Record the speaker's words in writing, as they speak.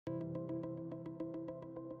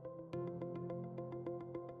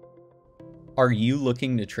Are you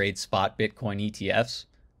looking to trade spot Bitcoin ETFs?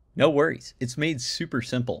 No worries, it's made super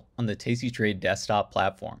simple on the TASTYTRADE desktop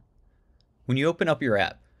platform. When you open up your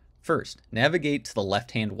app, first navigate to the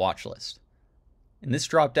left-hand watch list. In this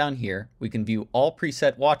drop down here, we can view all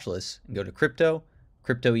preset watch lists and go to crypto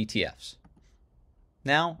ETFs.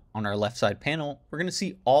 Now, on our left side panel, we're going to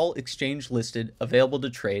see all exchange listed available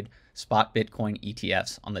to trade spot Bitcoin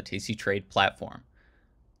ETFs on the TASTYTRADE platform.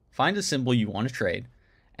 Find a symbol you want to trade,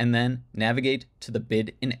 and then navigate to the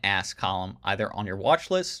bid and ask column either on your watch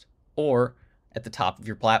list or at the top of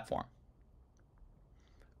your platform.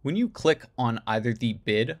 When you click on either the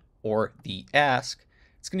bid or the ask,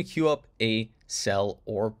 it's going to queue up a sell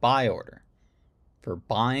or buy order. For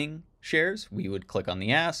buying shares, we would click on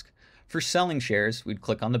the ask. For selling shares, we'd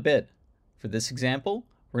click on the bid. For this example,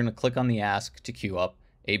 we're going to click on the ask to queue up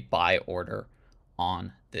a buy order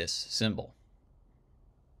on this symbol.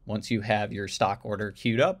 Once you have your stock order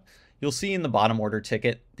queued up, you'll see in the bottom order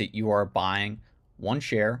ticket that you are buying one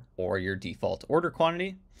share or your default order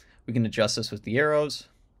quantity. We can adjust this with the arrows,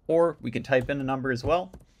 or we can type in a number as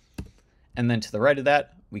well. And then to the right of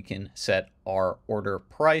that, we can set our order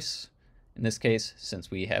price. In this case, since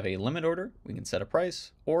we have a limit order, we can set a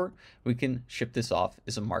price, or we can ship this off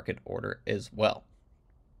as a market order as well.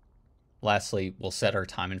 Lastly, we'll set our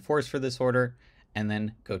time in force for this order and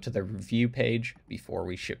then go to the review page before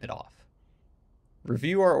we ship it off.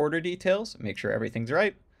 Review our order details, make sure everything's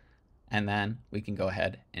right, and then we can go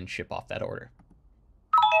ahead and ship off that order.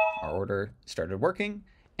 Our order started working,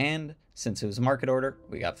 and since it was a market order,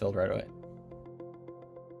 we got filled right away.